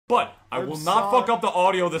But I will not fuck up the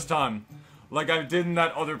audio this time, like I did in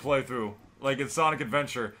that other playthrough, like in Sonic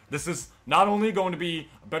Adventure. This is not only going to be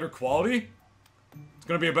a better quality, it's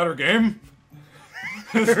going to be a better game.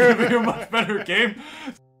 It's going to be a much better game.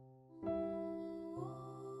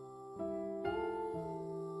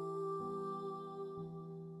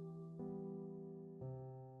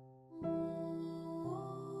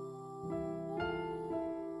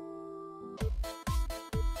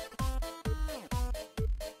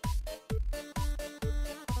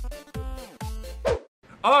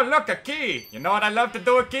 Oh, look, a key! You know what I love to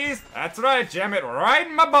do with keys? That's right, jam it right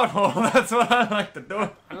in my butthole. That's what I like to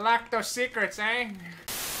do. Unlock those secrets, eh?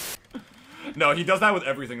 No, he does that with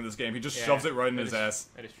everything in this game. He just shoves it right in his ass.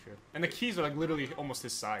 That is true. And the keys are like literally almost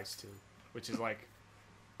his size, too. Which is like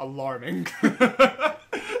alarming.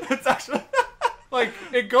 It's actually... like,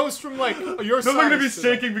 it goes from like your size. They're gonna be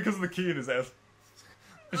shaking because of the key in his ass.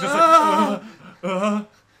 It's just like...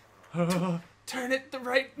 Turn it the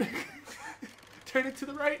right... Turn it to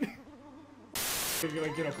the right. You're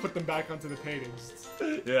like, you know, put them back onto the paintings.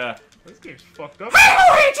 Yeah. This game's fucked up. Hey,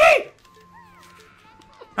 Luigi!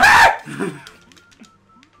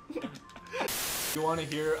 You want to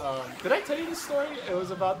hear, did I tell you this story? It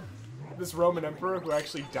was about this Roman emperor who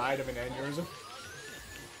actually died of an aneurysm.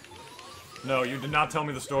 No, you did not tell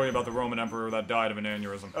me the story about the Roman emperor that died of an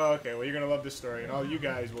aneurysm. Oh, okay, well, you're gonna love this story, and all you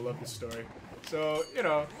guys will love this story. So, you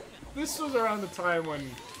know, this was around the time when,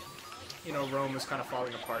 you know, Rome was kind of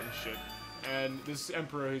falling apart and shit. And this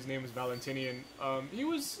emperor, his name was Valentinian, he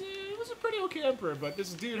was a pretty okay emperor, but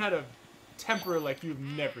this dude had a temper like you've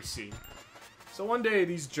never seen. So one day,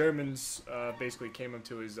 these Germans basically came up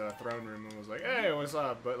to his throne room and was like, "Hey, what's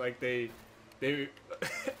up?" But like they,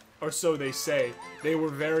 or so they say, they were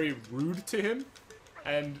very rude to him,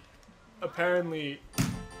 and apparently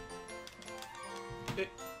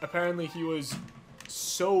he was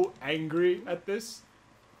so angry at this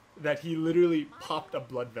that he literally popped a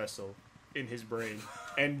blood vessel in his brain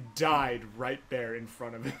and died right there in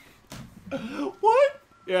front of him. What?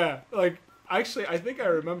 Yeah, like, actually, I think I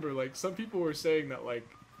remember, like, some people were saying that, like,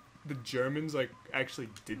 the Germans, like, actually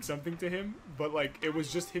did something to him, but, like, it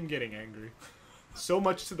was just him getting angry. So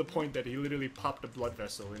much to the point that he literally popped a blood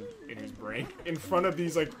vessel in his brain in front of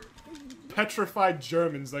these, like, petrified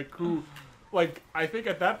Germans, like, who, like, I think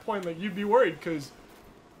at that point, like, you'd be worried, because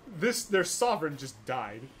their sovereign just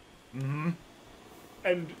died. Mm-hmm.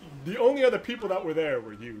 And the only other people that were there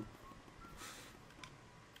were you.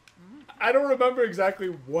 I don't remember exactly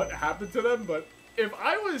what happened to them, but if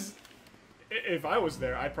I was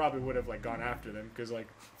there, I probably would have like gone after them because like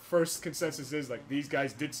first consensus is like these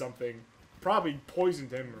guys did something, probably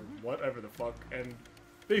poisoned him or whatever the fuck, and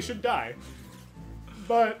they should die.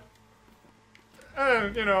 But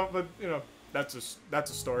you know, that's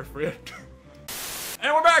a story for you.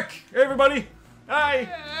 And we're back, hey, everybody. Hi.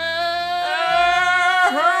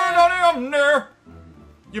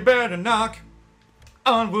 You better knock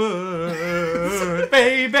on wood,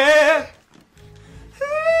 baby. Baby.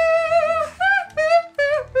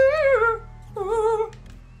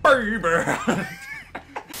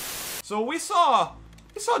 So we saw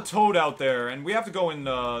Toad out there, and we have to go in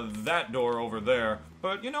that door over there.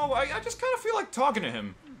 But you know, I just kind of feel like talking to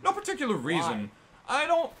him. No particular reason.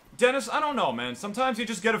 Why? Dennis, I don't know, man. Sometimes you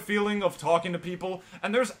just get a feeling of talking to people,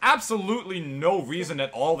 and there's absolutely no reason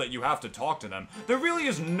at all that you have to talk to them. There really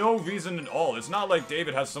is no reason at all. It's not like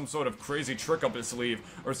David has some sort of crazy trick up his sleeve,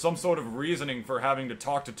 or some sort of reasoning for having to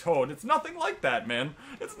talk to Toad. It's nothing like that, man.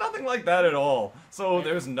 It's nothing like that at all. So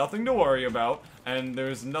there's nothing to worry about, and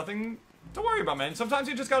there's nothing to worry about, man. Sometimes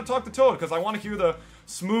you just gotta talk to Toad, because I want to hear the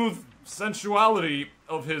smooth sensuality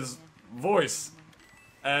of his voice.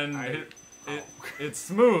 And it's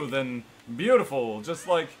smooth and beautiful, just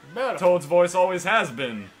like Toad's voice always has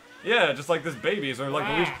been. Yeah, just like this baby's, or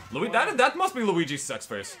like Luigi. That must be Luigi's sex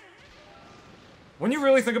face. When you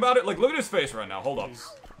really think about it, like, look at his face right now. Hold up.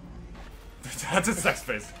 That's his sex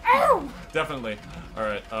face. Ow! Definitely. All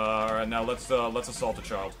right. Now let's assault a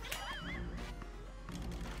child.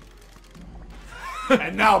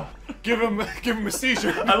 And now give him a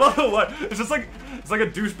seizure. I love the way it's like a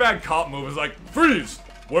douchebag cop move. It's like, freeze.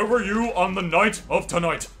 Where were you on the night of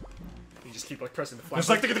tonight? You just keep like pressing the flash. It's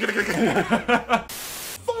like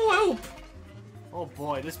full help. Oh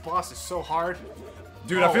boy, this boss is so hard.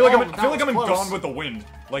 Dude, I feel like I'm in Gone with the Wind.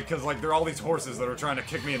 Like, cause like there are all these horses that are trying to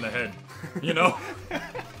kick me in the head. You know?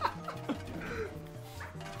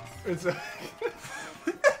 It's a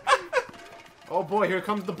oh boy, here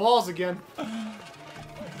comes the balls again.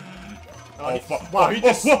 Oh fuck! Wow, he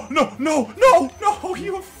just no,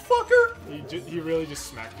 you fucker! He really just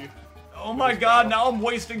smacked you. Oh my god! Now I'm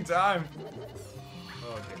wasting time.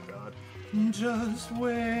 Oh, okay, Just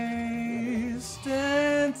wasting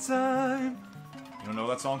time. You don't know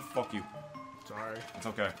that song? Fuck you. Sorry. It's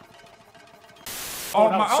okay. Oh, Oh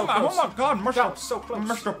my God, That was so close.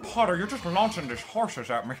 Mr. Potter, you're just launching these horses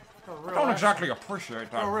at me. I don't exactly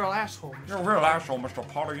appreciate that. You're a real asshole. You're a real asshole, Mr.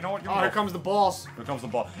 Potter. You know what? Oh, here comes the balls. Here comes the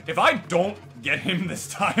ball. If I don't get him this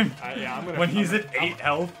time, Yeah, I'm gonna. when he's at 8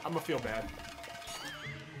 health, I'm gonna feel bad.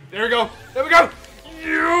 There we go. There we go.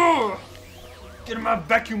 You. Get in my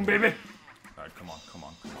vacuum, baby. Alright, come on.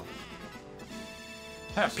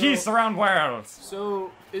 Have peace around worlds.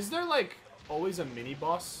 So, is there like always a mini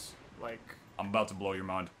boss? Like. I'm about to blow your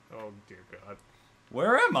mind. Oh dear God.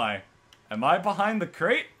 Where am I? Am I behind the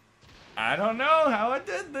crate? I don't know how I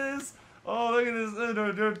did this. Oh, look at this.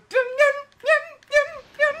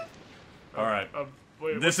 Alright.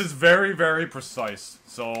 This is very, very precise.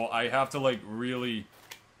 So I have to, like, really...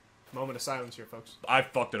 Moment of silence here, folks. I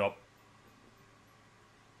fucked it up.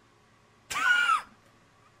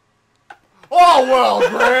 Oh, well,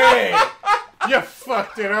 great! You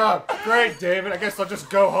fucked it up. Great, David. I guess I'll just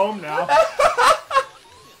go home now.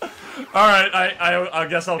 Alright, I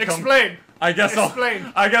guess I'll come... Explain! I guess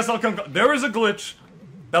Explain. I'll come... There is a glitch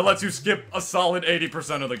that lets you skip a solid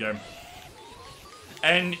 80% of the game.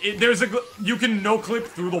 And you can no-clip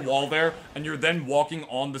through the wall there, and you're then walking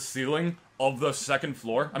on the ceiling of the second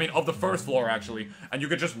floor. I mean, of the first floor, actually. And you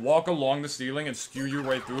could just walk along the ceiling and skew your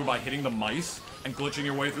way through by hitting the mice and glitching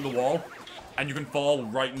your way through the wall. And you can fall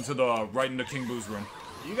right into King Boo's room.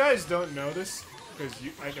 You guys don't know this, because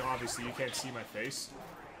I know obviously you can't see my face.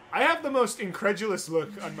 I have the most incredulous look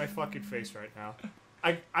on my fucking face right now.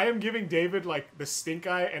 I am giving David, like, the stink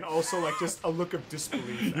eye and also, like, just a look of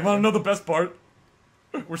disbelief. You wanna know the best part?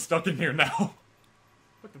 We're stuck in here now.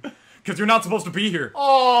 Because you're not supposed to be here.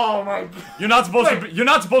 Oh my God. You're not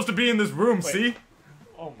supposed to be in this room, see?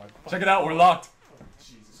 Oh my God. Check it out, we're locked.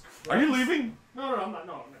 Jesus Christ. Are you leaving? No, I'm not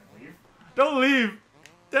gonna leave. Don't leave.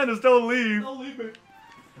 Dennis, don't leave. Don't leave me.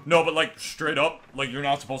 No, but like straight up, like you're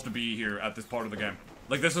not supposed to be here at this part of the game.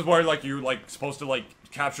 Like this is where like you're like supposed to like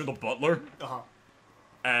capture the butler. Uh-huh.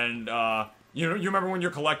 And you remember when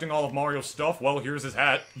you're collecting all of Mario's stuff? Well, here's his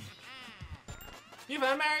hat. You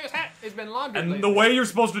found Mario's hat. It's been laundered. And the way you're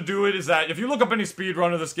supposed to do it is that if you look up any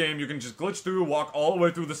speedrun of this game, you can just glitch through, walk all the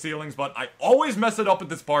way through the ceilings, but I always mess it up at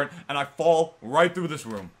this part, and I fall right through this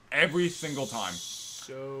room. Every single time.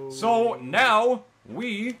 So now,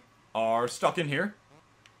 we are stuck in here.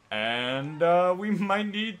 And, we might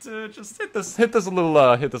need to just hit this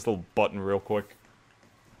little button real quick.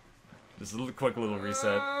 Just a quick little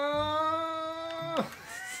reset.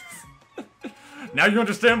 Now you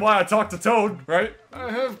understand why I talked to Toad, right?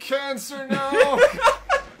 I have cancer now.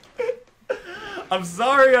 I'm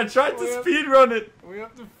sorry, I tried to speedrun it. We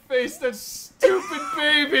have to face that stupid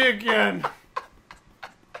baby again.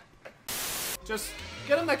 Just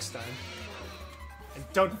get him next time. And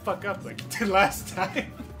don't fuck up like you did last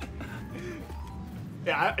time.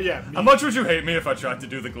 Yeah. How much would you hate me if I tried to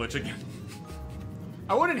do the glitch again?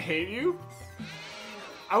 I wouldn't hate you.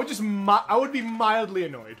 I would just I would be mildly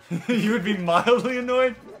annoyed. You would be mildly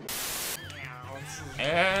annoyed?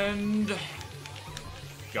 And...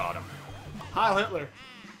 got him. Heil Hitler.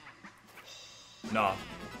 Nah.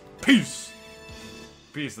 Peace!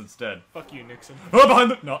 Peace instead. Fuck you, Nixon. Oh,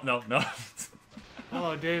 behind the... No.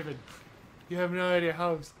 Oh, David. You have no idea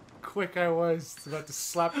how quick I was about to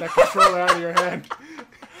slap that controller out of your hand.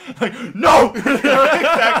 Like, no!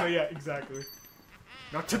 Exactly.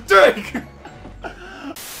 Not today!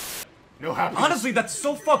 No happiness. Honestly, that's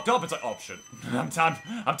so fucked up. It's like, oh shit. I'm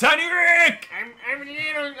Tiny Rick!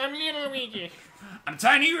 I'm little Luigi. I'm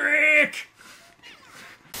Tiny Rick!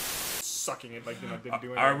 Sucking it like you know, didn't do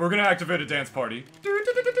anything. Alright, we're gonna activate a dance party.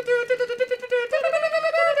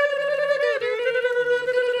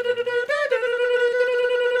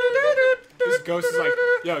 This ghost is like,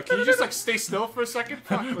 yo, can you just like stay still for a second?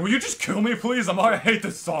 Will you just kill me, please? I hate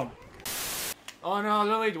this song. Oh no,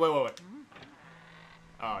 Luigi, wait.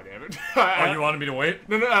 Oh, damn it. Oh, you wanted me to wait?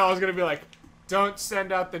 No, I was gonna be like, don't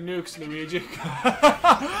send out the nukes, Luigi.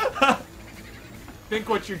 Think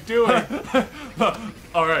what you're doing.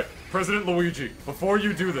 Alright, President Luigi, before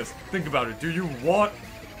you do this, think about it. Do you want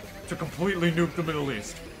to completely nuke the Middle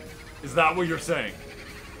East? Is that what you're saying?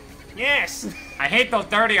 Yes! I hate those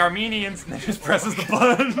dirty Armenians. And then just presses the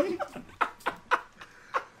button.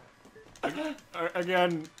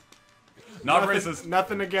 Again, Not racist.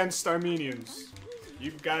 Nothing against Armenians.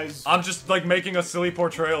 You guys... I'm just, like, making a silly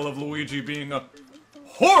portrayal of Luigi being a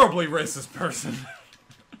horribly racist person.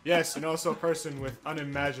 Yes, and also a person with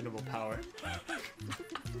unimaginable power.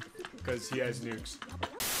 Because he has nukes.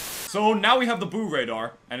 So now we have the Boo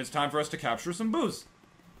radar, and it's time for us to capture some boos.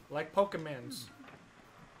 Like Pokemons.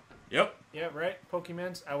 Yep. Yeah, right?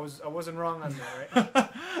 Pokemons. I wasn't wrong on that, right?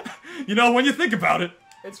 You know, when you think about it,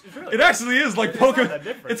 It's really... it actually is like It's not Pokemon. that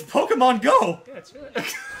different. It's Pokemon Go. Yeah, it's really...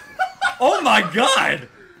 Oh my god!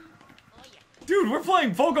 Dude, we're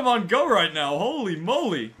playing Pokemon Go right now. Holy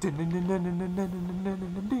moly.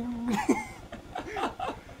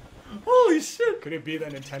 Holy shit. Could it be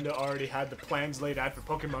that Nintendo already had the plans laid out for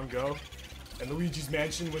Pokemon Go? And Luigi's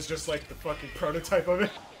Mansion was just like the fucking prototype of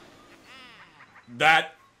it?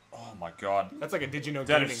 That... Oh my god. That's like a Did You Know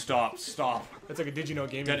Dennis, gaming. stop. Stop. That's like a Did You Know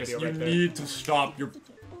gaming Dennis, video you right there. need to stop. You're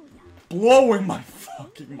blowing my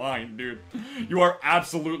fucking mind, dude. You are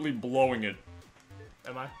absolutely blowing it.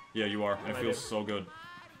 Am I? Yeah, you are. And it I feels did. so good.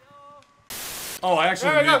 Oh, I actually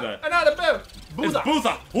There we need go! that. Another boo! It's Booza!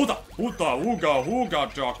 Bootha! Bootha! Bootha! Ooga!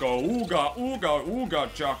 Ooga! Chaka! Ooga! Ooga!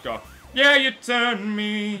 Ooga! Chaka! Yeah, you turn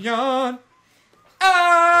me on.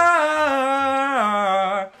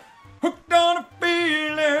 Ah, hooked on a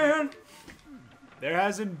feeling. There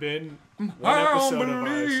hasn't been one I don't episode of ours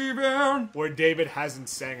believe in. where David hasn't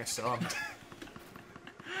sang a song.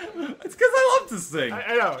 It's because I love to sing.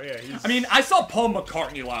 I know, yeah. He's... I mean, I saw Paul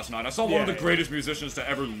McCartney last night. I saw one of the Yeah. greatest musicians to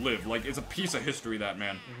ever live. Like, it's a piece of history, that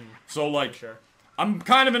man. So, like, Sure. I'm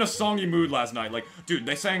kind of in a songy mood last night. Like, dude,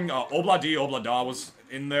 they sang Obla Di, Obla Da was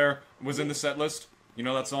in there, was in the set list. You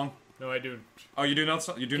know that song? No, I do. Oh, you do know that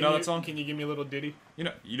song? You do know that song? Can you give me a little ditty? You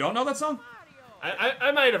know, you don't know that song?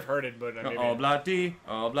 I might have heard it, but maybe... Obla Di,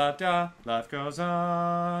 Obla Da, life goes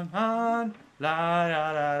on, la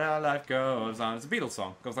da da da, life goes on. It's a Beatles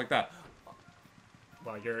song. Goes like that.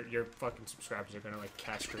 Wow, your fucking subscribers are gonna, like,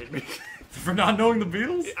 castrate me. For not knowing the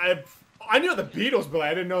Beatles? I knew the Beatles, but I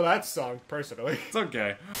didn't know that song, personally. It's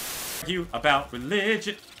okay. You about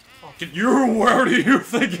religion. Where do you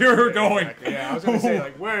think you're going? Exactly. Yeah, I was gonna say,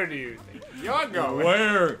 like, where do you think you're going?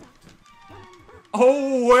 Where?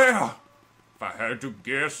 Oh, where? If I had to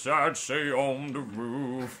guess, I'd say on the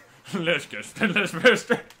roof. Let's guess.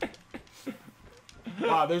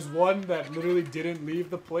 Wow, there's one that literally didn't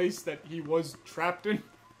leave the place that he was trapped in.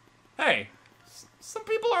 Hey, some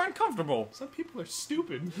people are uncomfortable. Some people are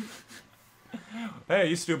stupid. Hey,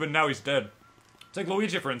 he's stupid, now he's dead. Take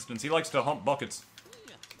Luigi, for instance. He likes to hump buckets.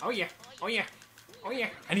 Oh yeah, oh yeah, oh yeah.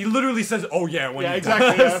 And he literally says, oh yeah, when Yeah, he exactly.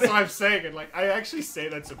 does. Yeah, that's what I'm saying. And, like, I actually say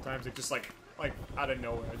that sometimes. It just, like out of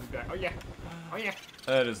nowhere. I just be like, oh yeah, oh yeah.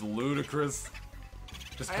 That is ludicrous.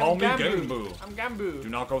 Just I call am me Gambu. Gambu. I'm Gambu. Do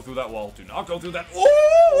not go through that wall. Do not go through that.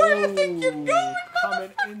 Ooh, where do you think you're going?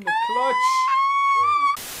 Coming in the clutch.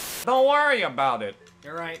 Don't worry about it.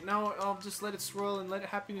 You're right. No, I'll just let it swirl and let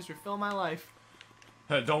happiness refill my life.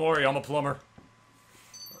 Hey, don't worry, I'm a plumber.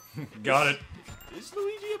 Got it. Is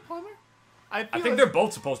Luigi a plumber? I think they're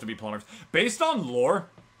both supposed to be plumbers. Based on lore,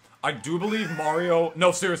 I do believe Mario...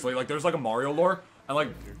 No, seriously, like, there's, like, a Mario lore, and, like,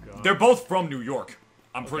 they're both from New York.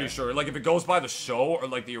 I'm pretty sure. Like, if it goes by the show, or,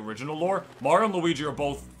 like, the original lore, Mario and Luigi are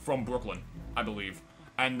both from Brooklyn, I believe.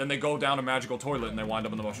 And then they go down a magical toilet, and they wind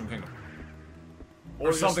up in the Mushroom Kingdom.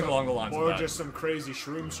 Or something along the lines of that. Or just some crazy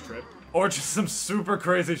shrooms trip. Or just some super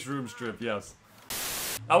crazy shrooms trip, yes.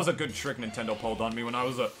 That was a good trick Nintendo pulled on me when I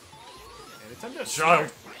was a Nintendo's child.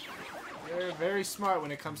 smart. They're very smart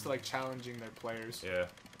when it comes to, like, challenging their players. Yeah.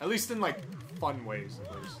 At least in, like, fun ways,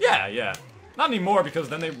 at least. Yeah, yeah. Not anymore, because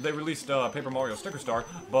then they released Paper Mario Sticker Star,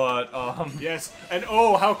 but, Yes, and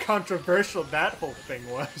oh, how controversial that whole thing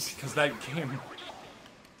was. because that game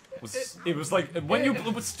was... It was like... When you...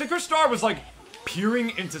 Sticker Star was like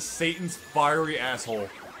peering into Satan's fiery asshole.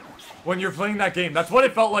 When you're playing that game. That's what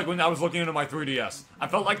it felt like when I was looking into my 3DS. I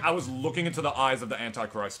felt like I was looking into the eyes of the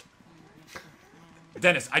Antichrist.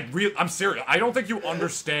 Dennis, I'm serious. I don't think you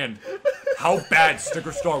understand how bad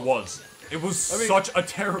Sticker Star was. It was such a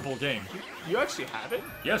terrible game. You actually have it?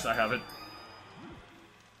 Yes, I have it.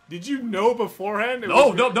 Did you know beforehand?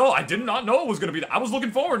 No, I did not know it was gonna be that. I was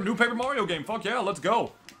looking forward, new Paper Mario game. Fuck yeah, let's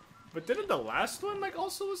go. But didn't the last one, like,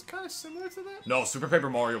 also was kind of similar to that? No, Super Paper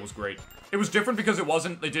Mario was great. It was different because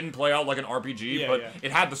it didn't play out like an RPG, but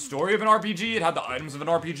it had the story of an RPG, it had the items of an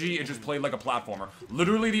RPG, it just played like a platformer.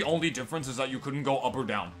 Literally the only difference is that you couldn't go up or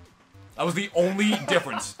down. That was the only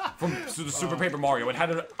difference from the Super Paper Mario. It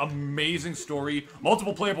had an amazing story,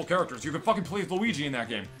 multiple playable characters. You could fucking play as Luigi in that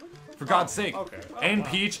game. For God's sake. Okay. And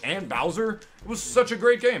Peach and Bowser. It was such a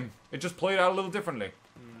great game. It just played out a little differently.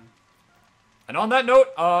 And on that note,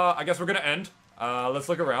 I guess we're gonna end. Let's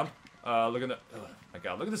look around. Look at the... Oh my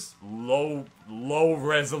god, look at this low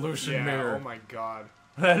resolution mirror. Oh my god.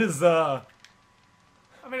 That is, I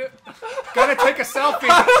mean, gotta take a selfie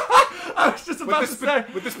I was just about to say...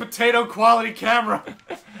 with this potato quality camera.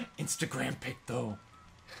 Instagram pic, though.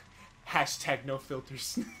 Hashtag no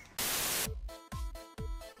filters.